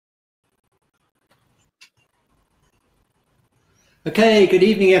Okay, good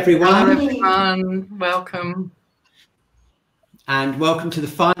evening, everyone. Hello, everyone. Welcome. And welcome to the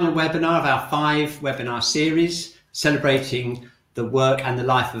final webinar of our 5-webinar series, celebrating the work and the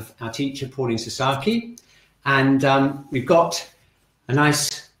life of our teacher, Pauline Sasaki. And we've got a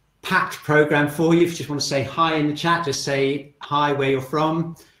nice packed program for you. If you just want to say hi in the chat, just say hi where you're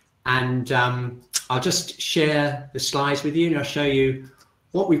from. And I'll just share the slides with you and I'll show you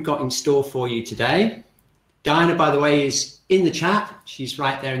what we've got in store for you today. Dinah, by the way, is in the chat. She's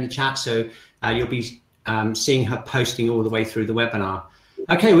right there in the chat, so you'll be seeing her posting all the way through the webinar.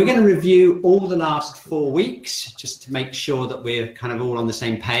 Okay, we're going to review all the last 4 weeks just to make sure that we're kind of all on the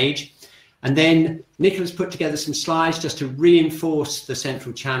same page. And then Nicola's put together some slides just to reinforce the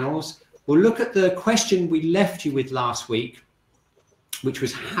central channels. We'll look at the question we left you with last week, which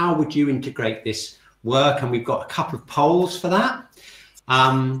was how would you integrate this work? And we've got a couple of polls for that.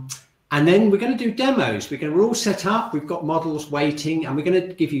 And then we're going to do demos. We're all set up. We've got models waiting, and we're going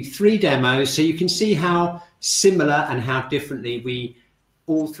to give you 3 demos so you can see how similar and how differently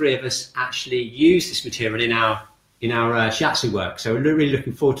all 3 of us actually use this material in our shiatsu work. So we're really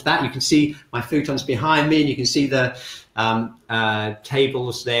looking forward to that. You can see my futons behind me, and you can see the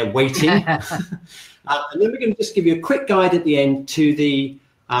tables there waiting. And then we're going to just give you a quick guide at the end to the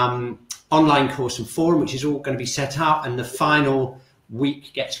online course and forum, which is all going to be set up, and the final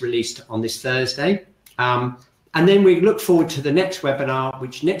week gets released on this Thursday. And then we look forward to the next webinar,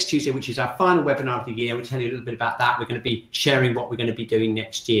 which next Tuesday, which is our final webinar of the year. We'll tell you a little bit about that. We're going to be sharing what we're going to be doing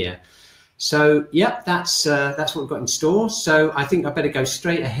next year. So, yep, that's what we've got in store. So I think I better go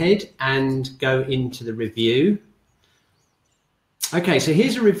straight ahead and go into the review. Okay, so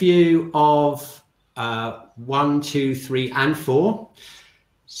here's a review of 1, 2, 3, and 4.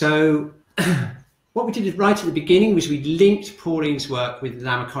 So what we did right at the beginning was we linked Pauline's work with the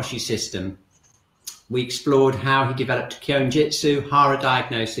Namakoshi system. We explored how he developed Kyoin Jitsu, Hara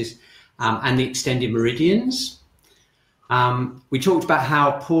diagnosis, and the extended meridians. We talked about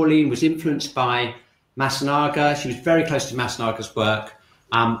how Pauline was influenced by Masunaga. She was very close to Masunaga's work,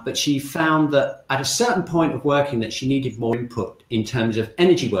 but she found that at a certain point of working that she needed more input in terms of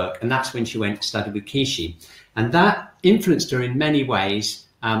energy work, and that's when she went to study with Kishi. And that influenced her in many ways.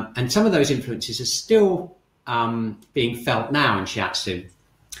 And some of those influences are still being felt now in shiatsu.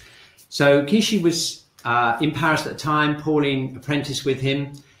 So Kishi was in Paris at the time. Pauline apprenticed with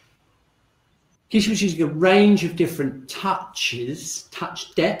him. Kishi was using a range of different touch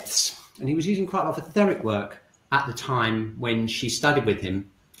depths, and he was using quite a lot of etheric work at the time when she studied with him.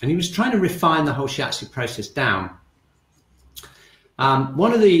 And he was trying to refine the whole shiatsu process down.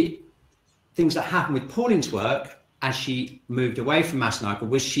 One of the things that happened with Pauline's work as she moved away from Masunaga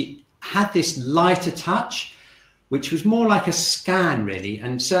was she had this lighter touch, which was more like a scan, really.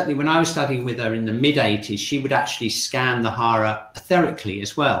 And certainly when I was studying with her in the mid-80s, she would actually scan the Hara etherically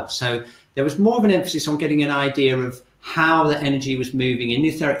as well. So there was more of an emphasis on getting an idea of how the energy was moving in the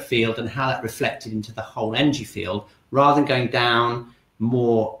etheric field and how that reflected into the whole energy field, rather than going down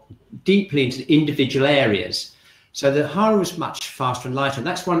more deeply into the individual areas. So the Hara was much faster and lighter. And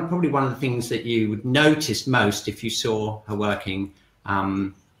that's probably one of the things that you would notice most if you saw her working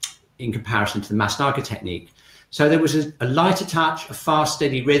in comparison to the Masunaga technique. So there was a lighter touch, a fast,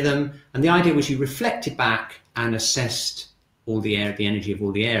 steady rhythm. And the idea was you reflected back and assessed all the energy of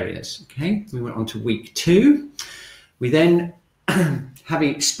all the areas. Okay, we went on to week 2. We then,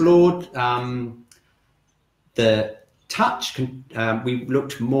 having explored the touch,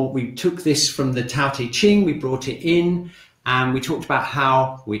 we took this from the Tao Te Ching, we brought it in, and we talked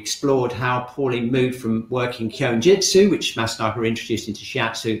about we explored how Pauline moved from working Kyoin Jitsu, which Masunaga introduced into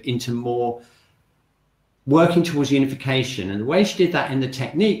shiatsu, into more working towards unification. And the way she did that in the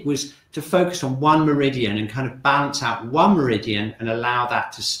technique was to focus on one meridian and kind of balance out one meridian and allow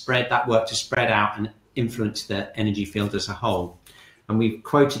that work to spread out and influence the energy field as a whole. And we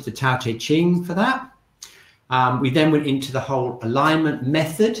quoted the Tao Te Ching for that. We then went into the whole alignment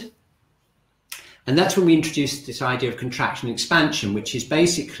method. And that's when we introduced this idea of contraction and expansion, which is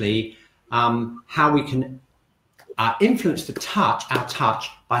basically how we can influence our touch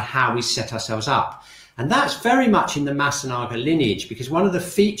by how we set ourselves up. And that's very much in the Masunaga lineage, because one of the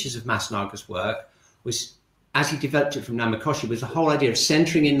features of Masunaga's work was, as he developed it from Namakoshi, was the whole idea of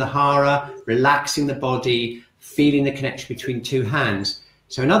centering in the Hara, relaxing the body, feeling the connection between 2 hands.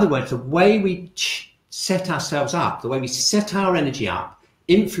 So in other words, the way we set ourselves up, the way we set our energy up,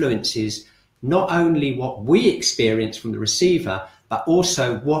 influences not only what we experience from the receiver, but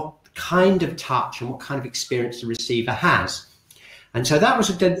also what kind of touch and what kind of experience the receiver has. And so that was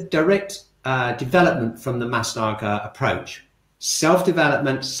a direct development from the Masunaga approach.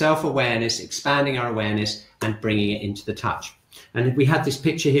 Self-development, self-awareness, expanding our awareness and bringing it into the touch. And we had this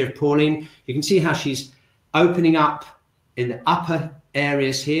picture here of Pauline. You can see how she's opening up in the upper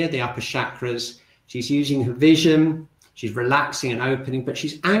areas here, the upper chakras. She's using her vision, she's relaxing and opening, but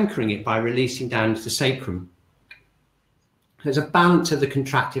she's anchoring it by releasing down into the sacrum. There's a balance of the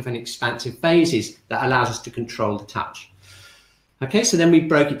contractive and expansive phases that allows us to control the touch. Okay, so then we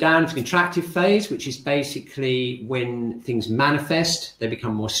broke it down to contractive phase, which is basically when things manifest, they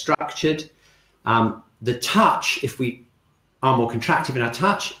become more structured. The touch, if we are more contractive in our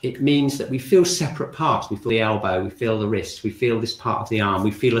touch, it means that we feel separate parts. We feel the elbow, we feel the wrist, we feel this part of the arm, we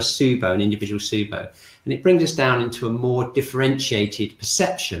feel a subo, an individual subo. And it brings us down into a more differentiated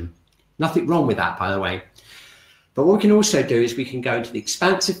perception. Nothing wrong with that, by the way. But what we can also do is we can go into the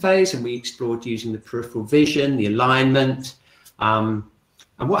expansive phase, and we explored using the peripheral vision, the alignment. And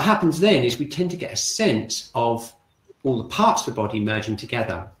what happens then is we tend to get a sense of all the parts of the body merging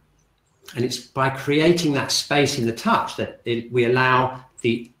together. And it's by creating that space in the touch that we allow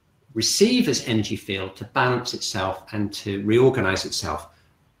the receiver's energy field to balance itself and to reorganize itself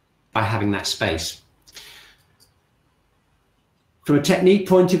by having that space. From a technique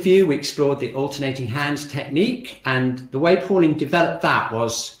point of view, we explored the alternating hands technique, and the way Pauline developed that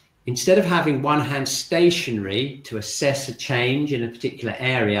was, instead of having one hand stationary to assess a change in a particular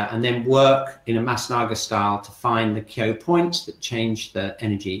area and then work in a Masnaga style to find the kyo points that change the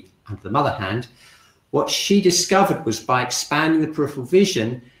energy under the mother hand, what she discovered was by expanding the peripheral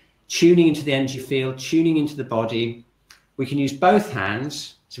vision, tuning into the energy field, tuning into the body, we can use both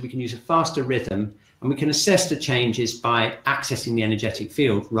hands, so we can use a faster rhythm, and we can assess the changes by accessing the energetic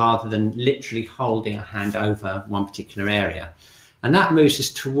field rather than literally holding a hand over one particular area. And that moves us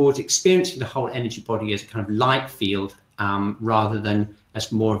towards experiencing the whole energy body as a kind of light field rather than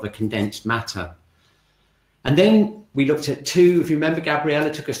as more of a condensed matter. And then we looked at two, if you remember,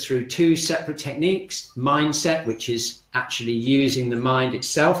 Gabriella took us through two separate techniques: mindset, which is actually using the mind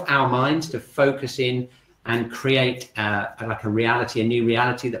itself, our minds, to focus in and create like a reality, a new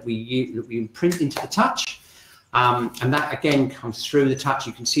reality that we imprint into the touch. And that again comes through the touch.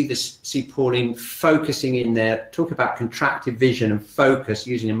 You can see Pauline focusing in there. Talk about contractive vision and focus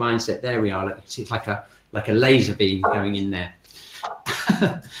using a mindset. There we are. It's like a laser beam going in there.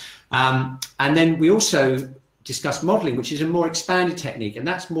 And then we also discussed modeling, which is a more expanded technique, and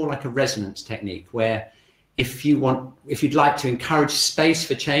that's more like a resonance technique, where if you'd like to encourage space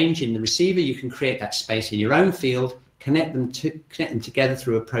for change in the receiver, you can create that space in your own field, connect them together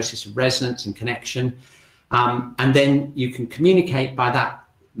through a process of resonance and connection. And then you can communicate by that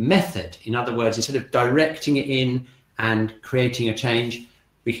method. In other words, instead of directing it in and creating a change,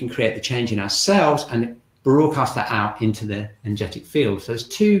 we can create the change in ourselves and broadcast that out into the energetic field. So there's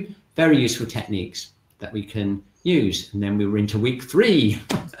two very useful techniques that we can use. And then we were into week 3.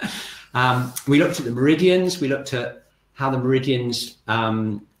 We looked at the meridians. We looked at how the meridians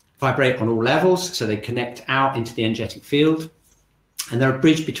vibrate on all levels, so they connect out into the energetic field. And they're a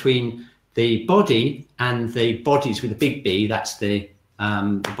bridge between the body and the bodies with a big B. That's the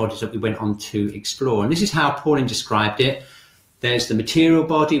bodies that we went on to explore. And this is how Pauline described it. There's the material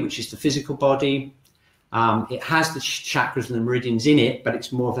body, which is the physical body. It has the chakras and the meridians in it, but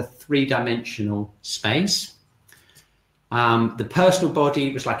it's more of a 3-dimensional space. The personal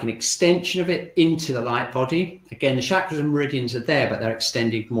body was like an extension of it into the light body. Again, the chakras and meridians are there, but they're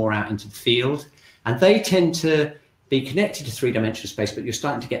extended more out into the field. And they tend to be connected to 3-dimensional space, but you're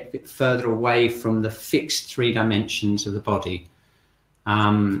starting to get a bit further away from the fixed 3 dimensions of the body.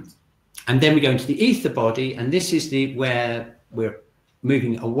 And then we go into the ether body, and this is where we're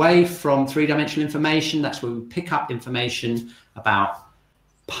moving away from 3-dimensional information. That's where we pick up information about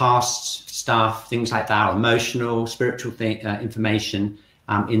past stuff, things like that, emotional, spiritual information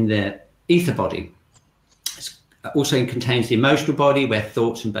in the ether body. It also contains the emotional body, where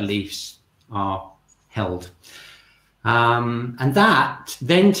thoughts and beliefs are held. And that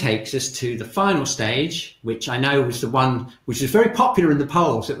then takes us to the final stage, which I know was the one which was very popular in the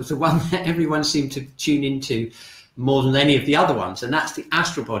polls. It was the one that everyone seemed to tune into more than any of the other ones, and that's the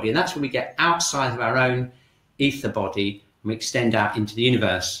astral body. And that's when we get outside of our own ether body and we extend out into the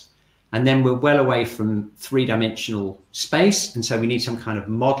universe. And then we're well away from 3-dimensional space, and so we need some kind of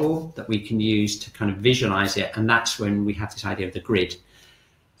model that we can use to kind of visualize it. And that's when we have this idea of the grid.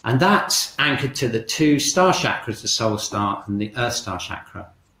 And that's anchored to the 2 star chakras, the solar star and the earth star chakra.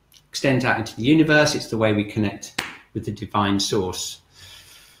 Extends out into the universe. It's the way we connect with the divine source.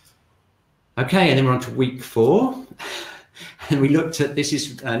 Okay, and then we're on to week 4. And we looked at, this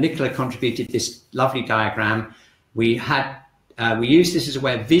is, Nicola contributed this lovely diagram. We used this as a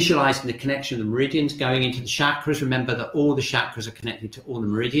way of visualizing the connection of the meridians going into the chakras. Remember that all the chakras are connected to all the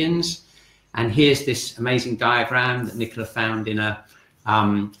meridians. And here's this amazing diagram that Nicola found in a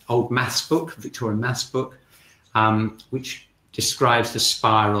old maths book, Victorian maths book, which describes the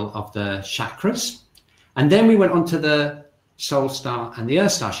spiral of the chakras. And then we went on to the soul star and the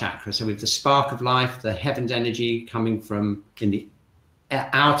earth star chakra. So with the spark of life, the heaven's energy coming from in the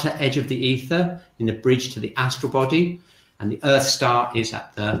outer edge of the ether, in the bridge to the astral body, and the earth star is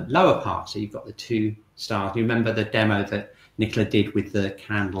at the lower part. So you've got the two stars. You remember the demo that Nicola did with the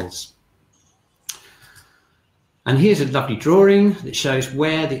candles. And here's a lovely drawing that shows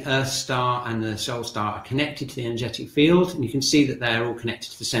where the earth star and the soul star are connected to the energetic field. And you can see that they're all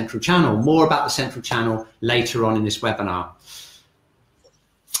connected to the central channel. More about the central channel later on in this webinar.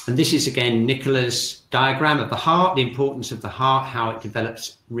 And this is again Nicola's diagram of the heart, the importance of the heart, how it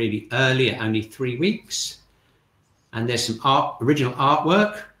develops really early at only 3 weeks. And there's some original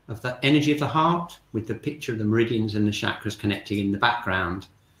artwork of the energy of the heart with the picture of the meridians and the chakras connecting in the background.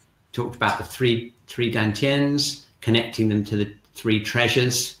 Talked about the three dantians, connecting them to the 3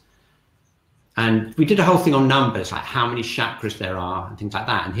 treasures. And we did a whole thing on numbers, like how many chakras there are and things like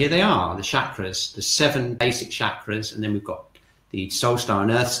that. And here they are, the chakras, the 7 basic chakras. And then we've got the soul star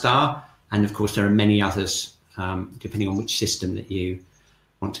and earth star. And of course, there are many others, depending on which system that you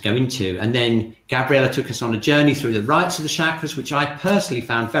want to go into. And then Gabriella took us on a journey through the rites of the chakras, which I personally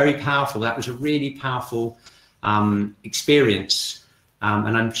found very powerful. That was a really powerful experience.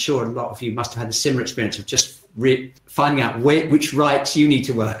 And I'm sure a lot of you must have had a similar experience of just finding out which rites you need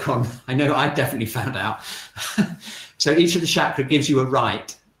to work on. I know I definitely found out. So each of the chakra gives you a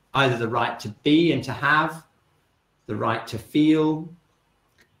right, either the right to be and to have, the right to feel,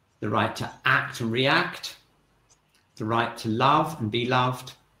 the right to act and react, the right to love and be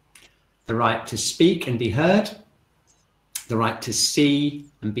loved, the right to speak and be heard, the right to see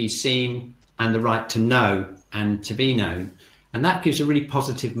and be seen, and the right to know and to be known. And that gives a really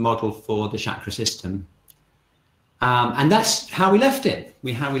positive model for the chakra system. And that's how we left it.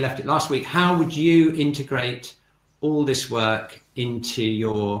 How we left it last week. How would you integrate all this work into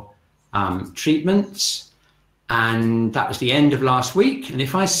your treatments? And that was the end of last week. And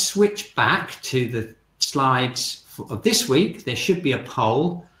if I switch back to the slides of this week, there should be a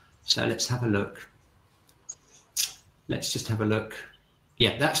poll. So let's have a look. Let's just have a look.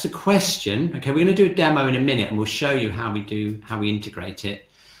 Yeah, that's the question. Okay, we're going to do a demo in a minute and we'll show you how we integrate it.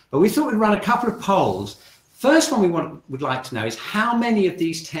 But we thought we'd run a couple of polls. First one we would like to know is how many of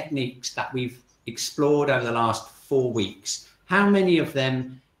these techniques that we've explored over the last 4 weeks, how many of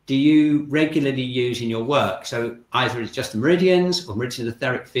them do you regularly use in your work? So either it's just the meridians or meridians of the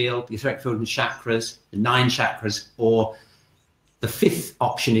etheric field and chakras, the 9 chakras, or the 5th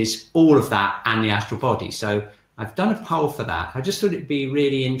option is all of that and the astral body. So I've done a poll for that. I just thought it'd be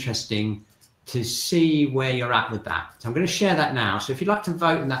really interesting to see where you're at with that. So I'm going to share that now. So if you'd like to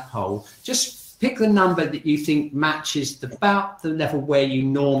vote in that poll, just pick the number that you think matches about the level where you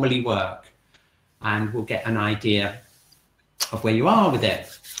normally work, and we'll get an idea of where you are with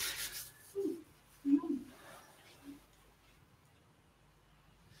it.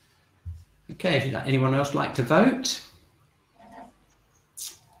 Okay, if anyone else like to vote?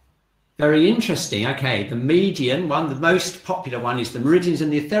 Very interesting. Okay, the median one, the most popular one, is the meridians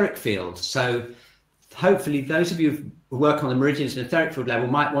and the etheric field. So hopefully those of you who work on the meridians and etheric field level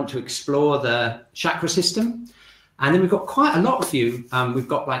might want to explore the chakra system. And then we've got quite a lot of you. We've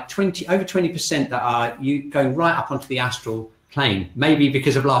got like over 20% that are going right up onto the astral plane, maybe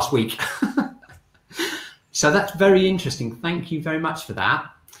because of last week. So that's very interesting. Thank you very much for that.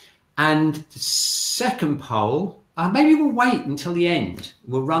 And the second poll, maybe we'll wait until the end.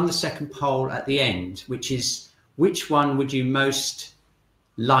 We'll run the second poll at the end, which is which one would you most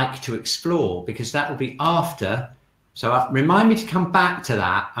like to explore? Because that will be after. So remind me to come back to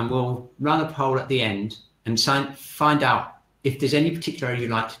that and we'll run a poll at the end and find out if there's any particular area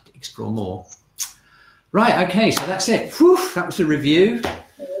you'd like to explore more. Right, okay, so that's it. Whew, that was a review.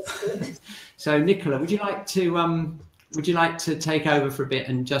 So Nicola, would you like to take over for a bit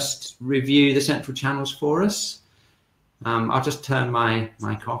and just review the central channels for us? I'll just turn my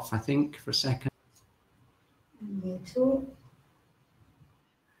mic off, I think, for a second. Me too.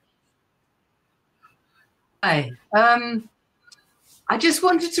 Hi. I just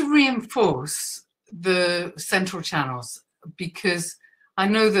wanted to reinforce the central channels because I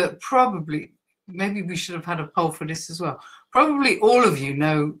know that probably, maybe we should have had a poll for this as well. Probably all of you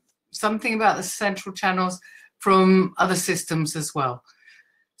know something about the central channels from other systems as well.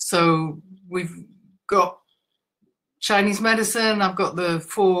 So we've got Chinese medicine, I've got the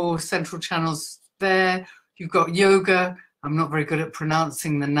 4 central channels there. You've got yoga. I'm not very good at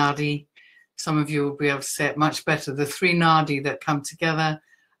pronouncing the nadi. Some of you will be able to say it much better. The 3 nadi that come together.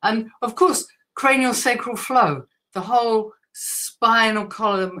 And of course, cranial sacral flow, the whole spinal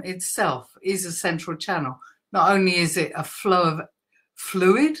column itself is a central channel. Not only is it a flow of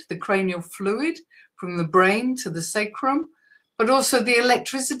fluid, the cranial fluid from the brain to the sacrum, but also the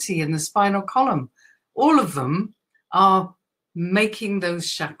electricity in the spinal column. All of them are making those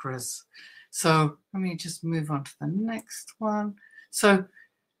chakras. So let me just move on to the next one. So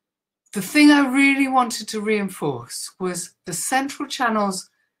the thing I really wanted to reinforce was the central channels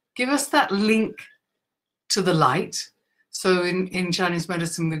give us that link to the light. So in Chinese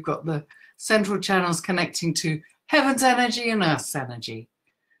medicine, we've got the central channels connecting to heaven's energy and earth's energy,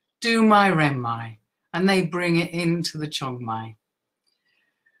 Du Mai, Ren Mai, and they bring it into the Chong Mai.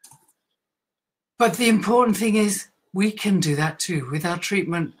 But the important thing is we can do that too. With our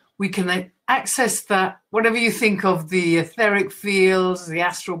treatment, we can access that, whatever you think of the etheric fields, the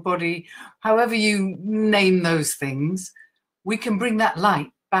astral body, however you name those things, we can bring that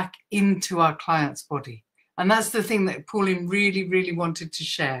light back into our client's body. And that's the thing that Pauline really, really wanted to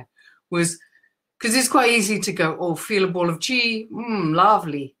share, was because it's quite easy to go, oh, feel a ball of chi,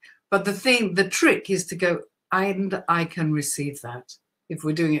 lovely. But the trick is to go, and I can receive that. If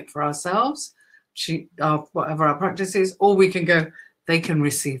we're doing it for ourselves, whatever our practice is, or we can go, they can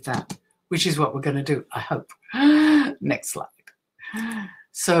receive that, which is what we're going to do, I hope. Next slide.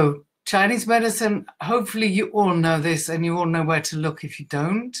 So Chinese medicine, hopefully you all know this and you all know where to look if you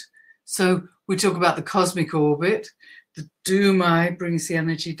don't. So we talk about the cosmic orbit. The Du Mai brings the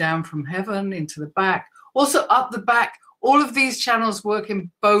energy down from heaven into the back. Also up the back, all of these channels work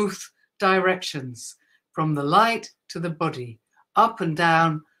in both directions, from the light to the body, up and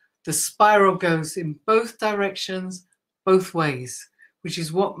down. The spiral goes in both directions, both ways, which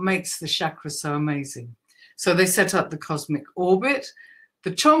is what makes the chakras so amazing. So they set up the cosmic orbit.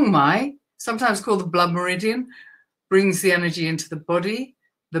 The Chong Mai, sometimes called the blood meridian, brings the energy into the body.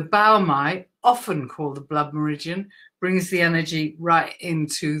 The Bao Mai, often called the blood meridian, brings the energy right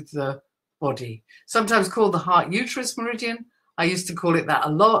into the body. Sometimes called the heart uterus meridian. I used to call it that a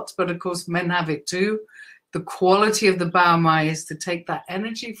lot, but of course men have it too. The quality of the Bao Mai is to take that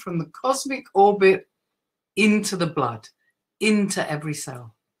energy from the cosmic orbit into the blood, into every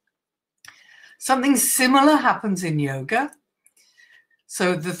cell. Something similar happens in yoga.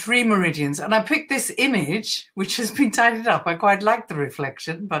 So the 3 meridians, and I picked this image, which has been tidied up. I quite like the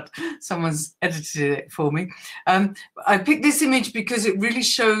reflection, but someone's edited it for me. I picked this image because it really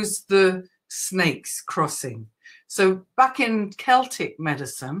shows the snakes crossing. So back in Celtic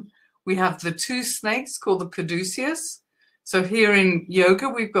medicine, we have the 2 snakes called the caduceus. So here in yoga,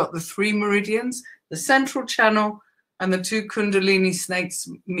 we've got the 3 meridians, the central channel, and the 2 kundalini snakes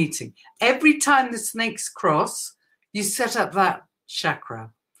meeting. Every time the snakes cross, you set up that chakra.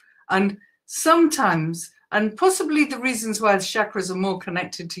 And sometimes, and possibly the reasons why the chakras are more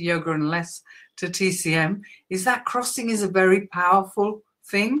connected to yoga and less to TCM, is that crossing is a very powerful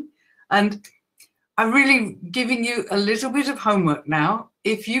thing. And I'm really giving you a little bit of homework now.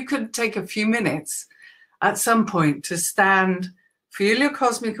 If you could take a few minutes at some point to stand, feel your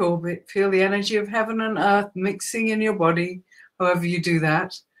cosmic orbit, feel the energy of heaven and earth mixing in your body, however you do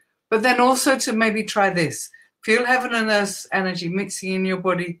that. But then also to maybe try this. Feel heaven and earth's energy mixing in your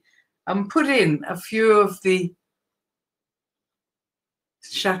body and put in a few of the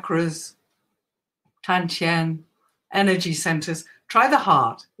chakras, Tantian, energy centers. Try the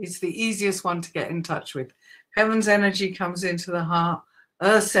heart. It's the easiest one to get in touch with. Heaven's energy comes into the heart.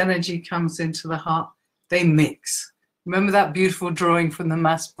 Earth's energy comes into the heart. They mix. Remember that beautiful drawing from the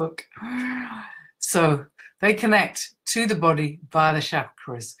Mass book? So they connect to the body via the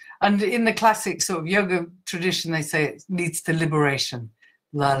chakras. And in the classic sort of yoga tradition, they say it leads to liberation.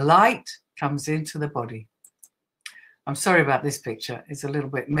 The light comes into the body. I'm sorry about this picture. It's a little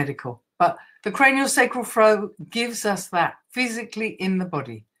bit medical. But the cranial sacral flow gives us that physically in the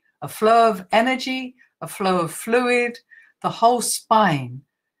body. A flow of energy, a flow of fluid. The whole spine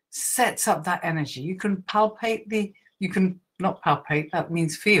sets up that energy. You can palpate not palpate, that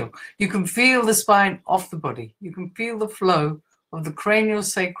means feel. You can feel the spine off the body. You can feel the flow of the cranial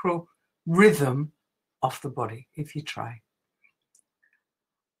sacral rhythm off the body if you try.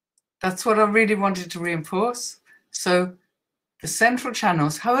 That's what I really wanted to reinforce. So the central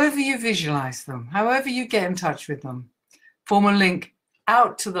channels, however you visualize them, however you get in touch with them, form a link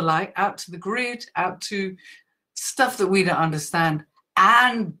out to the light, out to the grid, out to stuff that we don't understand,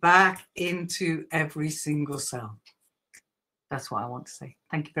 and back into every single cell. That's what I want to say.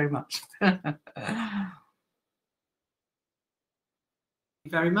 Thank you very much. Thank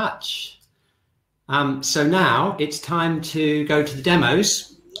you very much. So now it's time to go to the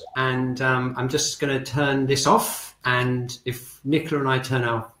demos, and I'm just going to turn this off and if Nicola and I turn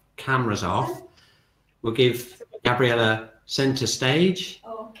our cameras off, we'll give Gabriella center stage.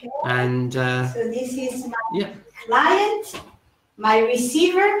 Okay. And so this is my client, my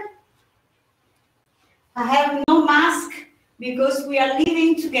receiver. I have no mask because we are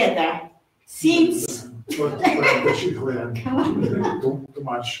living together since. Too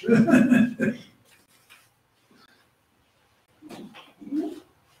much.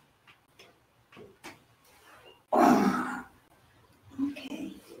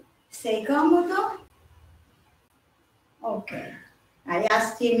 Okay. Sei comodo? Okay. I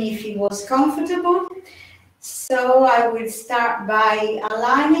asked him if he was comfortable. So I will start by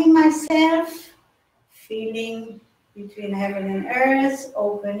aligning myself, feeling between heaven and earth,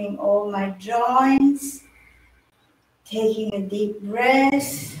 opening all my joints, taking a deep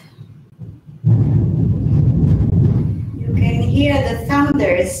breath. You can hear the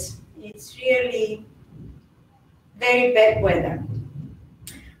thunders. It's really very bad weather.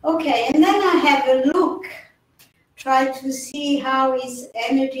 Okay, and then I have a look, try to see how his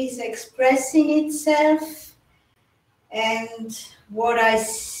energy is expressing itself. And what I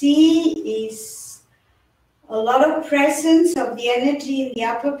see is a lot of presence of the energy in the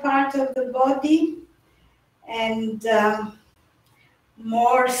upper part of the body, and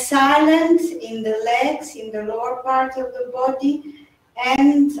more silent in the legs, in the lower part of the body.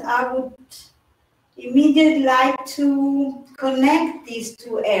 And I would immediately like to connect these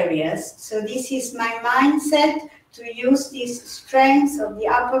two areas. So this is my mindset, to use this strength of the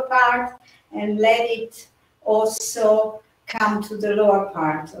upper part and let it also come to the lower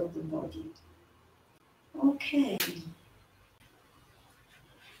part of the body. Okay.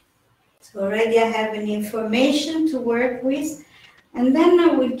 So already I have an information to work with, and then I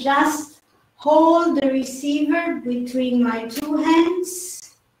will just hold the receiver between my two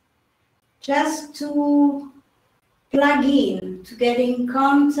hands, just to plug in, to get in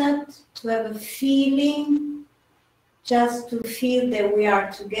contact, to have a feeling, just to feel that we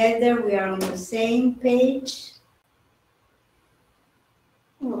are together, we are on the same page.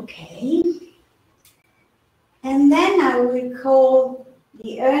 Okay. And then I will call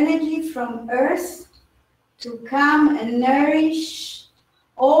the energy from Earth to come and nourish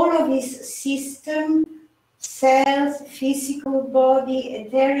all of his system, cells, physical body,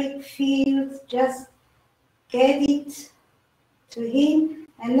 etheric fields, just get it to him.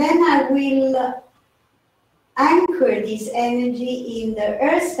 And then I will anchor this energy in the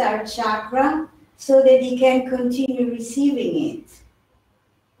Earth Star chakra so that he can continue receiving it.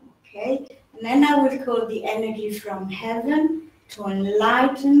 Okay? And then I will call the energy from heaven to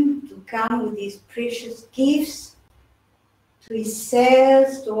enlighten, to come with these precious gifts to his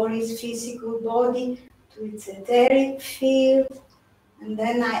cells, to all his physical body, to its etheric field. And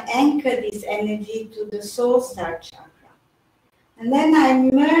then I anchor this energy to the soul star chakra. And then I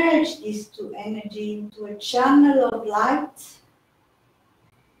merge these two energy into a channel of light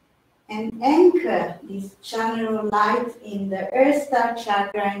and anchor this channel of light in the Earth Star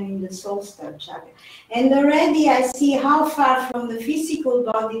chakra and in the Soul Star chakra. And already I see how far from the physical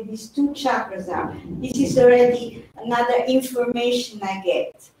body these two chakras are. This is already another information I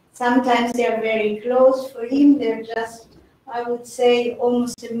get. Sometimes they're very close. For him, they're just, I would say,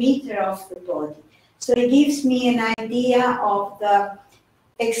 almost a meter off the body. So it gives me an idea of the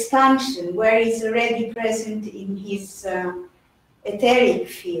expansion, where it's already present in his etheric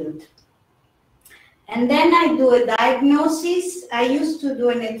field. And then I do a diagnosis. I used to do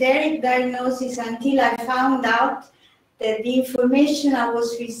an etheric diagnosis until I found out that the information I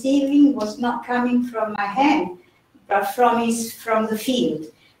was receiving was not coming from my hand, but from the field.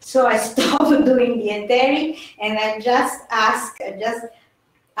 So I stopped doing the etheric, and I just ask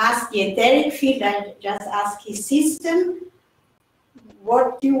the etheric field, I just ask his system,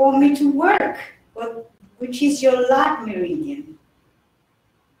 what do you want me to work? Which is your light meridian?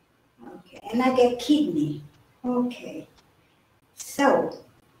 Okay, and I get kidney. Okay, so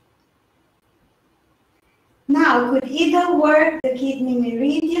now I could either work the kidney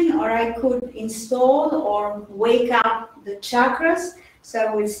meridian, or I could install or wake up the chakras. So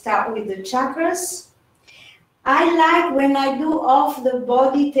I will start with the chakras. I like, when I do off the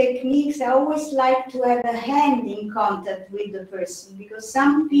body techniques, I always like to have a hand in contact with the person, because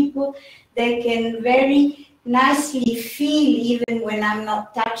some people, they can very nicely feel even when I'm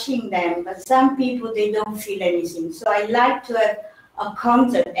not touching them, but some people, they don't feel anything. So I like to have a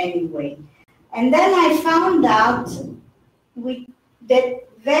contact anyway. And then I found out that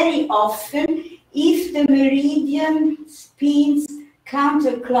very often, if the meridian spins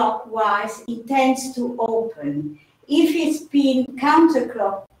counterclockwise, it tends to open. If it's been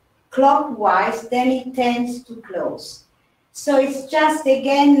counterclockwise, clockwise, then it tends to close. So it's just,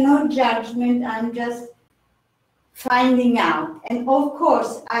 again, no judgment, I'm just finding out. And of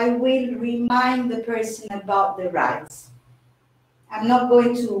course, I will remind the person about the rights. I'm not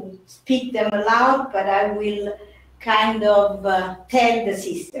going to speak them aloud, but I will kind of tell the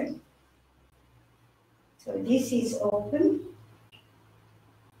system. So this is open.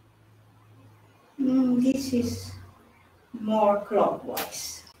 This is more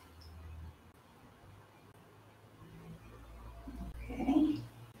clockwise. Okay.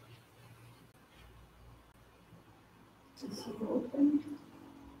 This is open.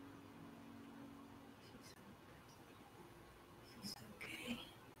 This is okay.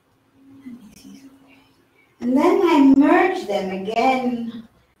 And this is okay. And then I merge them again.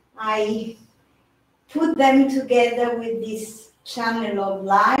 I put them together with this channel of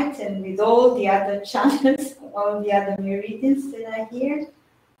light and with all the other channels, all the other meridians that are here.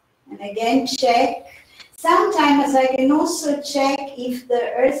 And again, check. Sometimes I can also check if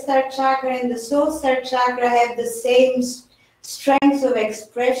the Earth Star Chakra and the Soul Star Chakra have the same strength of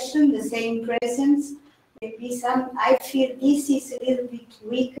expression, the same presence. Maybe I feel this is a little bit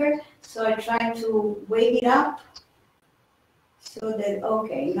weaker, so I try to wake it up so that,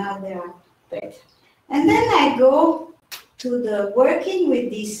 okay, now they are better. And then I go to the working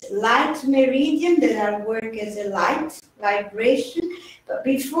with this light meridian that I work as a light vibration. But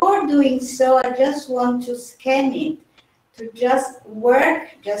before doing so, I just want to scan it, to just work,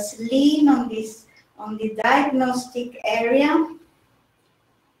 just lean on this, on the diagnostic area.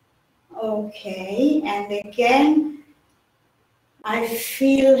 Okay, and again, I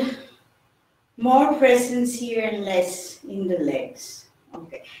feel more presence here and less in the legs.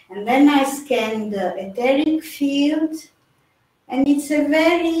 Okay, and then I scan the etheric field, and it's a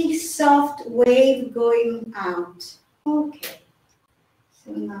very soft wave going out. Okay,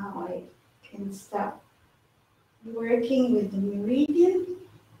 so now I can start working with the meridian.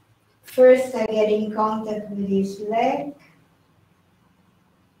 First, I get in contact with his leg.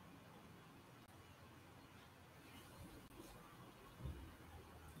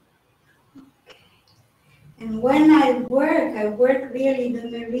 And when I work really the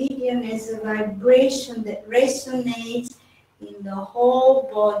meridian as a vibration that resonates in the whole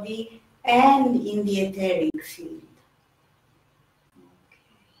body and in the etheric field. Okay.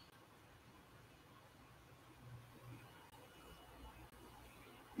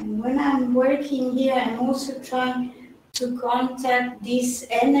 And when I'm working here, I'm also trying to contact this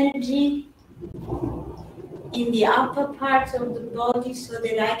energy in the upper part of the body so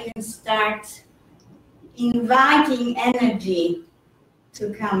that I can start inviting energy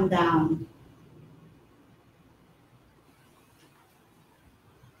to come down.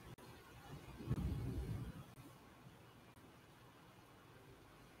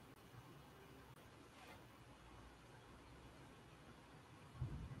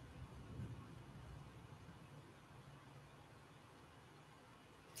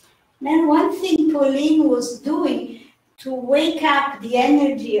 Then one thing Pauline was doing to wake up the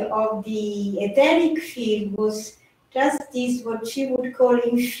energy of the etheric field was just this, what she would call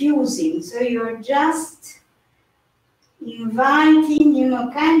infusing. So you're just inviting,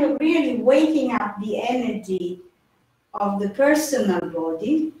 kind of really waking up the energy of the personal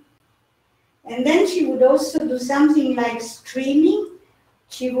body. And then she would also do something like streaming.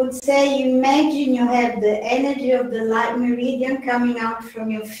 She would say, imagine you have the energy of the light meridian coming out from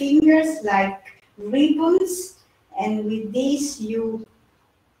your fingers like ribbons. And with this,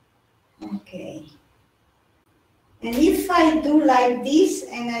 okay. And if I do like this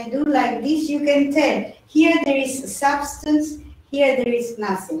and I do like this, you can tell, here there is substance, here there is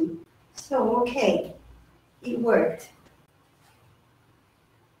nothing. So, okay, it worked.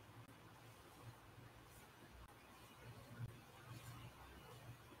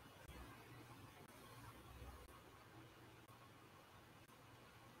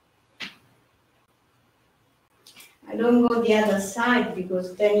 I don't go the other side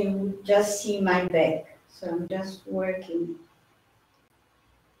because then you would just see my back. So I'm just working.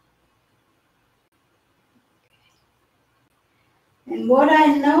 And what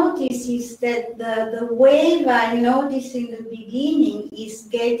I notice is that the wave I noticed in the beginning is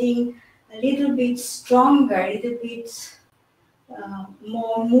getting a little bit stronger, a little bit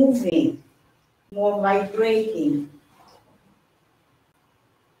more moving, more vibrating.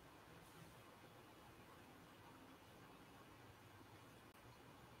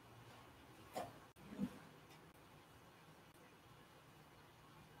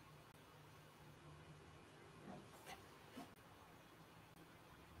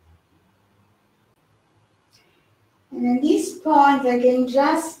 And at this point, I can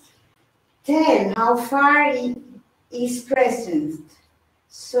just tell how far he is present.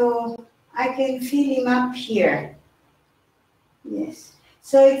 So I can feel him up here. Yes.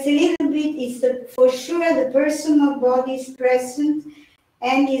 So it's a little bit, for sure the personal body is present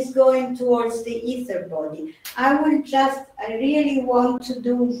and is going towards the ether body. I really want to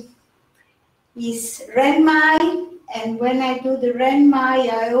do is Renmai, and when I do the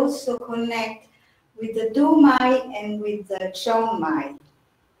Renmai, I also connect with the Dumai and with the Chongmai.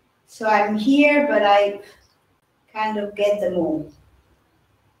 So I'm here, but I kind of get them all.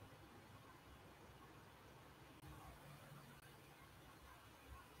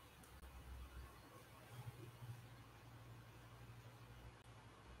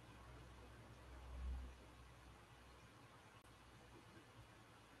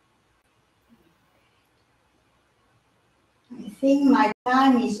 I think my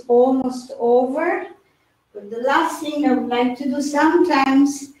time is almost over, but the last thing I would like to do,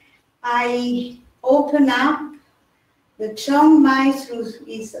 sometimes I open up the Chongmai through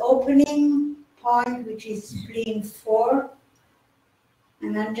its opening point, which is spleen 4,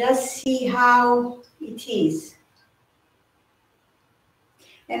 and I just see how it is.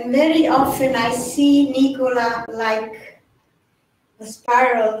 And very often I see Nicola like a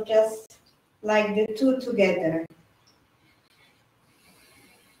spiral, just like the two together.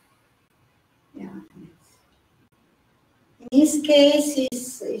 Yeah. In his case,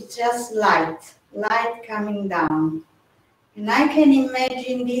 it's just light coming down. And I can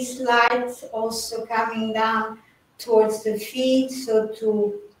imagine this light also coming down towards the feet, so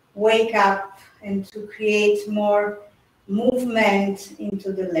to wake up and to create more movement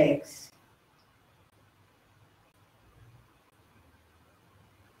into the legs.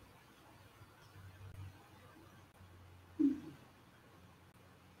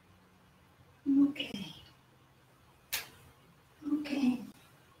 Okay. Ok,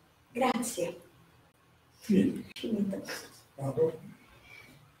 grazie. Sì. Finito. Vado.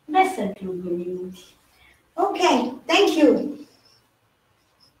 Resta più 2 minuti. Okay, thank you.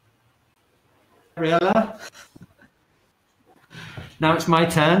 Gabriella. Now it's my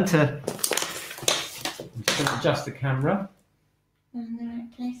turn to adjust the camera. In the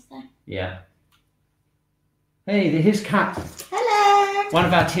right place there. Yeah. Hey, here's Kat. Hello. One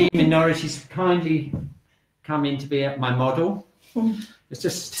of our team in Norwich has kindly come in to be my model. It's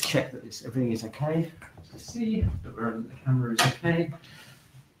just to check that everything is okay. To see that the camera is okay.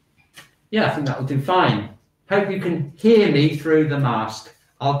 Yeah, I think that will do fine. Hope you can hear me through the mask.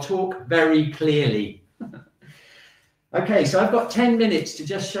 I'll talk very clearly. Okay, so I've got 10 minutes to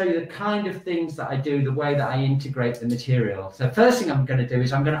just show you the kind of things that I do, the way that I integrate the material. So first thing I'm going to do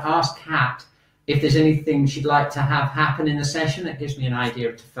is I'm going to ask Kat if there's anything she'd like to have happen in the session. That gives me an idea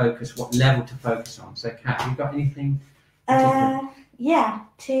of to focus, what level to focus on. So Kat, you got anything? Yeah,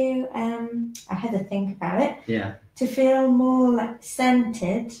 I had to think about it. Yeah. To feel more like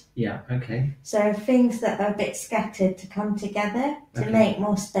centered. Yeah, okay. So things that are a bit scattered to come together to make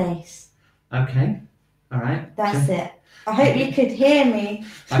more space. Okay, all right. That's it. I hope you could hear me.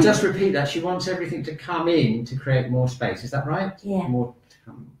 I'll just repeat that. She wants everything to come in to create more space. Is that right? Yeah. More to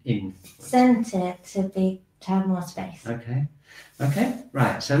come in. Centered to have more space. Okay. Okay,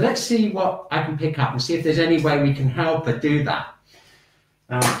 right. So let's see what I can pick up and see if there's any way we can help her do that.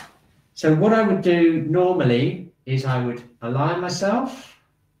 So what I would do normally is I would align myself,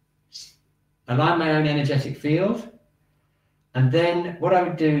 align my own energetic field, and then what I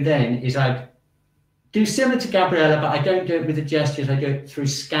would do then is I'd do similar to Gabriella, but I don't do it with the gestures, I do it through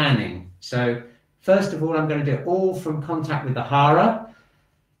scanning. So first of all, I'm going to do it all from contact with the hara.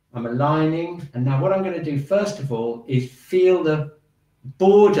 I'm aligning, and now what I'm going to do first of all is feel the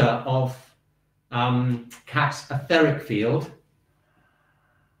border of Kat's etheric field.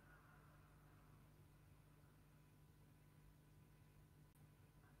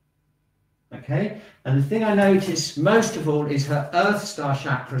 Okay, and the thing I notice most of all is her Earth Star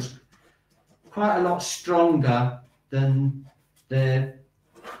chakras quite a lot stronger than the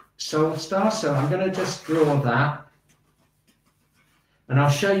Soul Star. So I'm going to just draw that, and I'll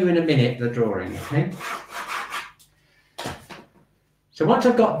show you in a minute the drawing. Okay. So once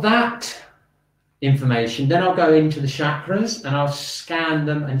I've got that information, then I'll go into the chakras and I'll scan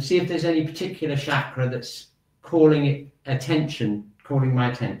them and see if there's any particular chakra that's calling my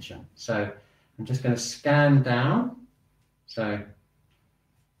attention. So I'm just going to scan down. So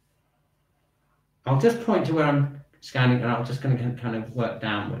I'll just point to where I'm scanning, and I'm just going to kind of work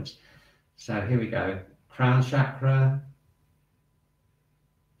downwards. So here we go. Crown chakra,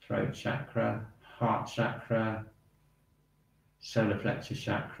 throat chakra, heart chakra, solar plexus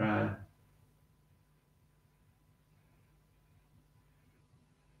chakra,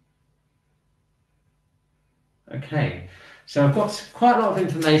 Okay, so I've got quite a lot of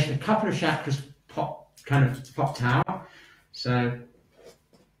information. A couple of chakras popped out. So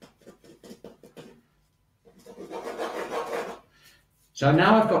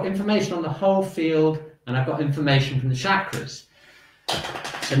now I've got information on the whole field, and I've got information from the chakras.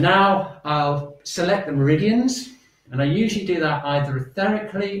 So now I'll select the meridians, and I usually do that either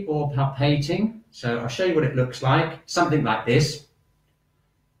etherically or palpating. So I'll show you what it looks like, something like this.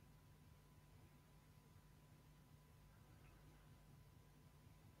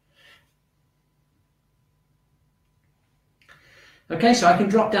 Okay, so I can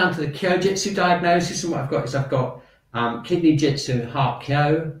drop down to the Kyojitsu diagnosis, and what I've got is I've got kidney jitsu and heart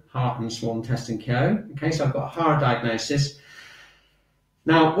kyo, heart and small intestine kyo. Okay, so I've got a hara diagnosis.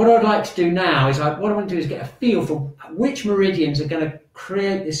 Now, what I'd like to do now is what I want to do is get a feel for which meridians are going to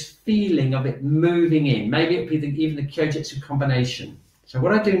create this feeling of it moving in. Maybe it'll be even the Kyojitsu combination. So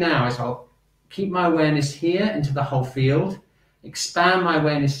what I do now is I'll keep my awareness here into the whole field, expand my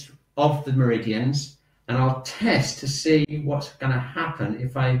awareness of the meridians, and I'll test to see what's going to happen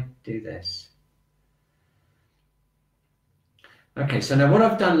if I do this. Okay, so now what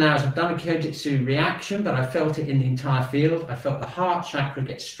I've done now is I've done a Kyojitsu reaction, but I felt it in the entire field. I felt the heart chakra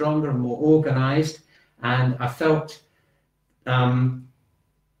get stronger and more organized, and I felt a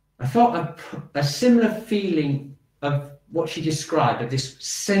similar feeling of what she described, of this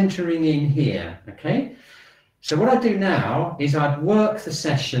centering in here. Okay, so what I do now is I'd work the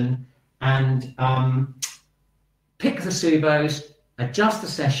session and pick the subos, adjust the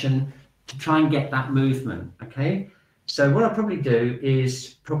session to try and get that movement. Okay, so what I'll probably do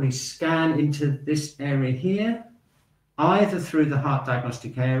is probably scan into this area here, either through the heart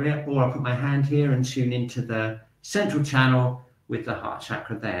diagnostic area, or I'll put my hand here and tune into the central channel with the heart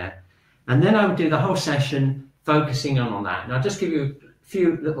chakra there. And then I would do the whole session focusing on that. And I'll just give you a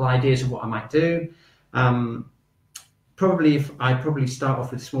few little ideas of what I might do. Probably start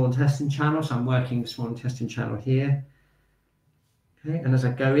off with the small intestine channel. So I'm working the small intestine channel here. Okay, and as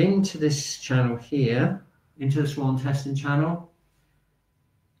I go into this channel here, into the small intestine channel,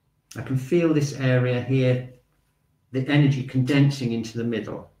 I can feel this area here, the energy condensing into the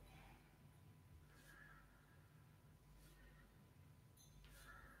middle.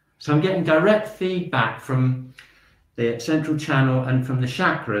 So I'm getting direct feedback from the central channel and from the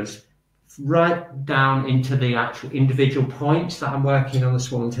chakras right down into the actual individual points that I'm working on the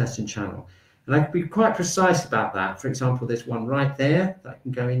small intestine channel. And I can be quite precise about that. For example, there's one right there that I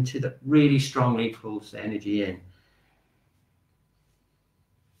can go into that really strongly pulls the energy in.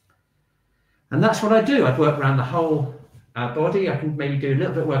 And that's what I do. I'd work around the whole body. I can maybe do a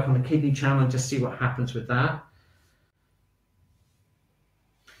little bit of work on the kidney channel and just see what happens with that.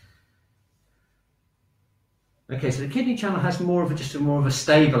 Okay, so the kidney channel has more of a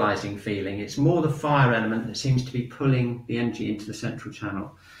stabilizing feeling. It's more the fire element that seems to be pulling the energy into the central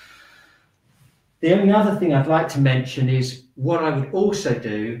channel. The only other thing I'd like to mention is what I would also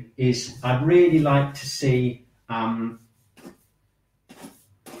do is I'd really like to see, I'll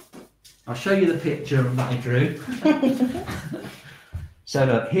show you the picture that I drew. So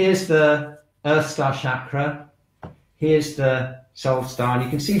look, here's the Earth Star chakra, here's the Soul Star, and you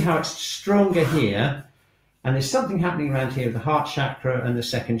can see how it's stronger here. And there's something happening around here with the heart chakra and the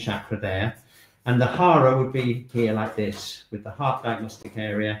second chakra there. And the hara would be here like this, with the heart diagnostic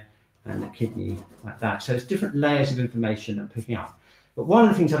area and the kidney like that. So it's different layers of information I'm picking up. But one of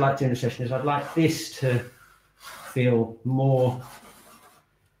the things I'd like to do in a session is I'd like this to feel more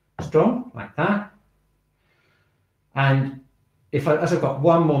strong, like that. And as I've got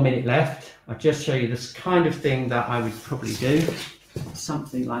 1 more minute left, I'll just show you this kind of thing that I would probably do.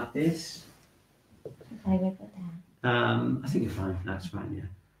 Something like this. I wrote it down. I think you're fine. That's fine, yeah.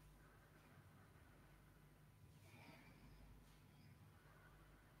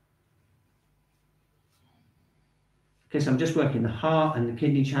 Okay, so I'm just working the heart and the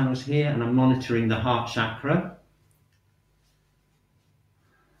kidney channels here, and I'm monitoring the heart chakra.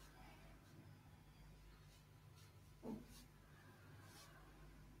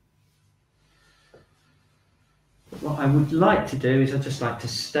 What I would like to do is I'd just like to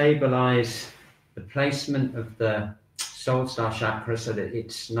stabilize the placement of the Soul Star chakra so that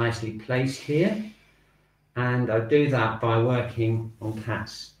it's nicely placed here. And I do that by working on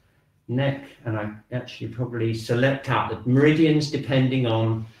Kat's neck, and I actually probably select out the meridians depending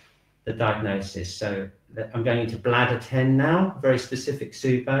on the diagnosis. So I'm going into bladder 10 now, very specific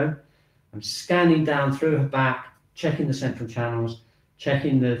subo. I'm scanning down through her back, checking the central channels,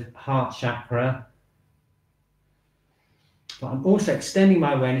 checking the heart chakra. But I'm also extending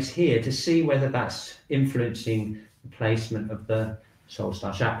my awareness here to see whether that's influencing the placement of the Soul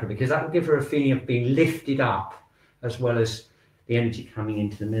Star chakra, because that will give her a feeling of being lifted up as well as the energy coming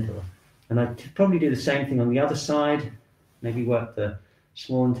into the middle. And I'd probably do the same thing on the other side, maybe work the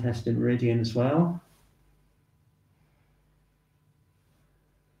small intestine meridian as well.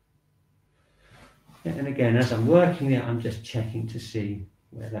 And again, as I'm working it, I'm just checking to see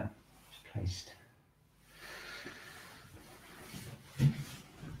where that's placed.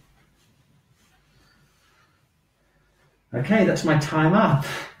 Okay, that's my time up.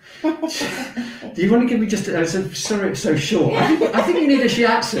 Do you want to give me just sorry it's so short. I think you need a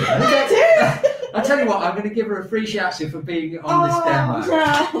shiatsu. I'll tell you what, I'm going to give her a free shiatsu for being on this demo.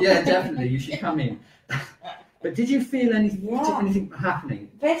 No. Yeah, definitely, you should come in. But did you feel anything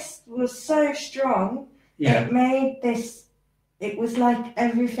happening? This was so strong. Yeah. It made this, it was like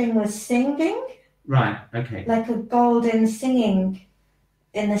everything was singing. Right, okay. Like a golden singing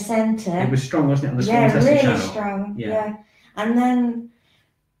in the centre. It was strong, wasn't it, on the small Yeah, intestine really channel? strong. Yeah. Yeah. And then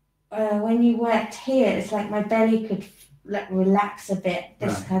when you worked here, it's like my belly could relax a bit.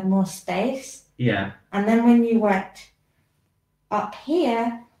 This Right. had more space. Yeah. And then when you worked up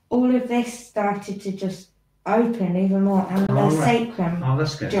here, all of this started to just open even more, and the right. sacrum Oh,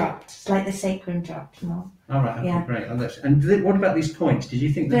 that's good. dropped. It's like the sacrum dropped more. All right, okay, Yeah. great. Oh, and what about these points? Did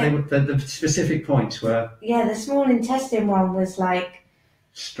you think that they were, the specific points were Yeah, the small intestine one was like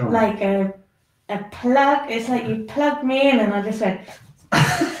strong? like a plug. It's like you plugged me in, and I just went.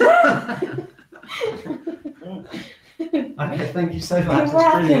 Okay, thank you so much. You're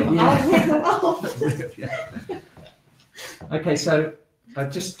That's brilliant. welcome. I'll wiggle off. Yeah. Okay, so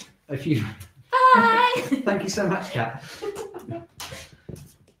if you. Bye. Thank you so much, Kat.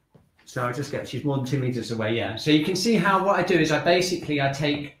 So I'll just she's more than 2 meters away, yeah. So you can see how what I do is I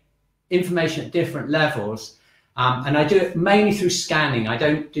take information at different levels, and I do it mainly through scanning. I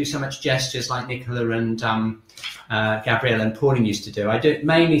don't do so much gestures like Nicola and Gabriella and Pauline used to do. I do it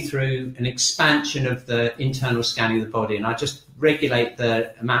mainly through an expansion of the internal scanning of the body, and I just regulate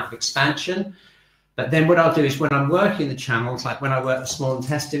the amount of expansion. But then what I'll do is when I'm working the channels, like when I work the small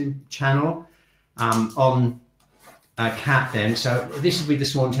intestine channel on Cat then, so this would be the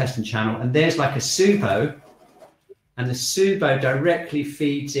small intestine channel, and there's like a subo, and the subo directly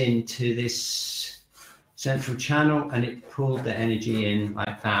feeds into this central channel, and it pulled the energy in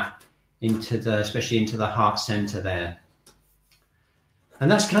like that into especially into the heart center there.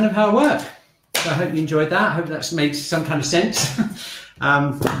 And that's kind of how I work. So I hope you enjoyed that. I hope that's made some kind of sense. I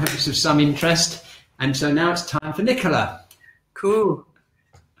hope it's of some interest. And so now it's time for Nicola. Cool.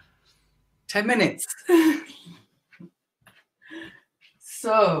 10 minutes.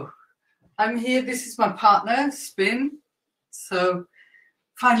 So I'm here. This is my partner, Spin. So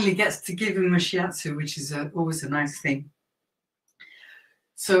finally gets to give him a shiatsu, which is always a nice thing.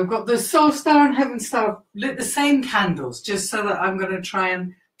 So I've got the Soul Star and Heaven Star, lit the same candles, just so that I'm going to try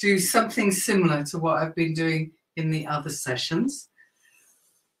and do something similar to what I've been doing in the other sessions.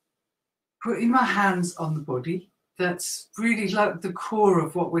 Putting my hands on the body. That's really like the core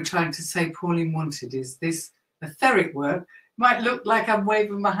of what we're trying to say Pauline wanted, is this etheric work. Might look like I'm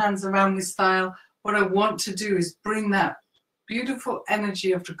waving my hands around this style. What I want to do is bring that beautiful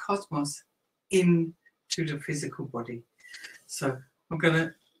energy of the cosmos into the physical body. So I'm going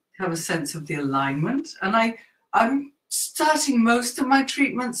to have a sense of the alignment. And I'm starting most of my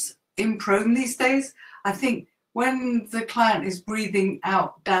treatments in prone these days. I think when the client is breathing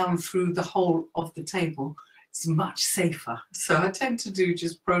out down through the whole of the table, it's much safer. So I tend to do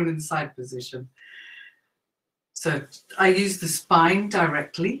just prone and side position. So I use the spine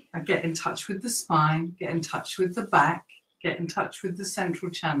directly. I get in touch with the spine, get in touch with the back, get in touch with the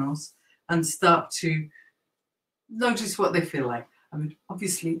central channels, and start to notice what they feel like. I mean,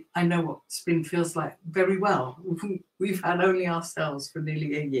 obviously, I know what Spin feels like very well. We've had only ourselves for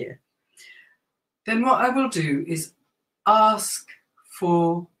nearly a year. Then what I will do is ask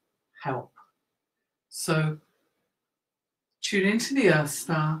for help. So tune into the Earth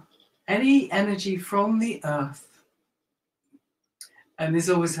Star, any energy from the Earth. And this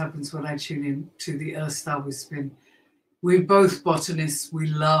always happens when I tune in to the Earth Star with Spin. We're both botanists. We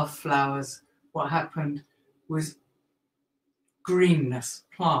love flowers. What happened was greenness,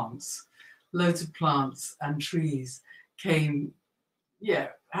 plants, loads of plants and trees came. Yeah,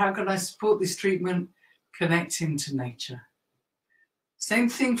 how can I support this treatment? Connecting to nature. Same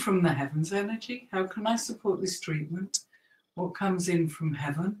thing from the heavens energy. How can I support this treatment? What comes in from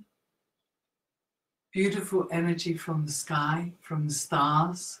heaven? Beautiful energy from the sky, from the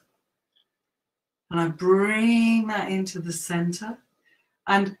stars. And I bring that into the center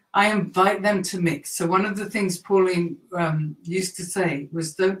and I invite them to mix. So one of the things Pauline used to say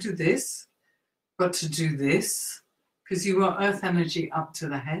was, don't do this, but to do this, because you want earth energy up to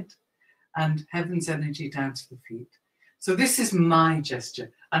the head and heaven's energy down to the feet. So this is my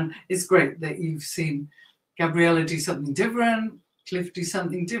gesture, and it's great that you've seen Gabriella do something different, Cliff do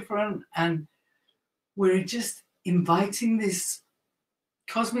something different, and we're just inviting this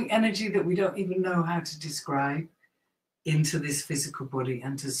cosmic energy that we don't even know how to describe into this physical body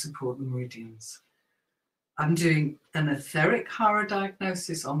and to support the meridians. I'm doing an etheric hara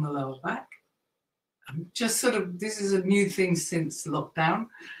diagnosis on the lower back. I'm just sort of, this is a new thing since lockdown,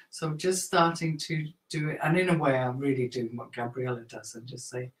 so I'm just starting to do it. And in a way, I'm really doing what Gabriella does and just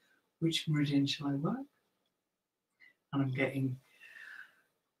say, which meridian shall I work? And I'm getting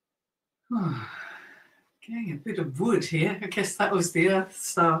a bit of wood here. I guess that was the Earth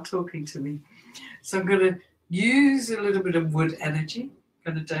Star talking to me. So I'm going to use a little bit of wood energy.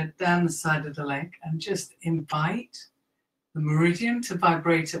 I'm going to go down the side of the leg and just invite the meridian to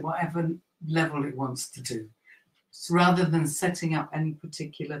vibrate at whatever level it wants to do, so rather than setting up any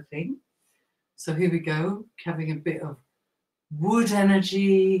particular thing. So here we go, having a bit of wood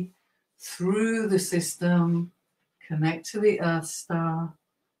energy through the system, connect to the Earth Star,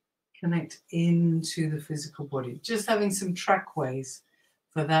 connect into the physical body. Just having some trackways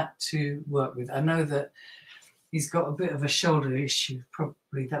for that to work with. I know that he's got a bit of a shoulder issue.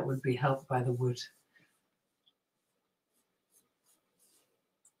 Probably that would be helped by the wood.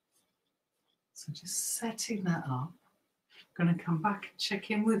 So just setting that up. I'm going to come back and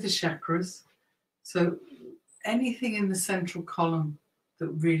check in with the chakras. So anything in the central column that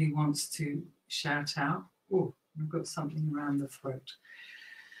really wants to shout out. Oh, I've got something around the throat.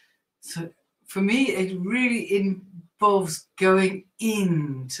 So for me, it really involves going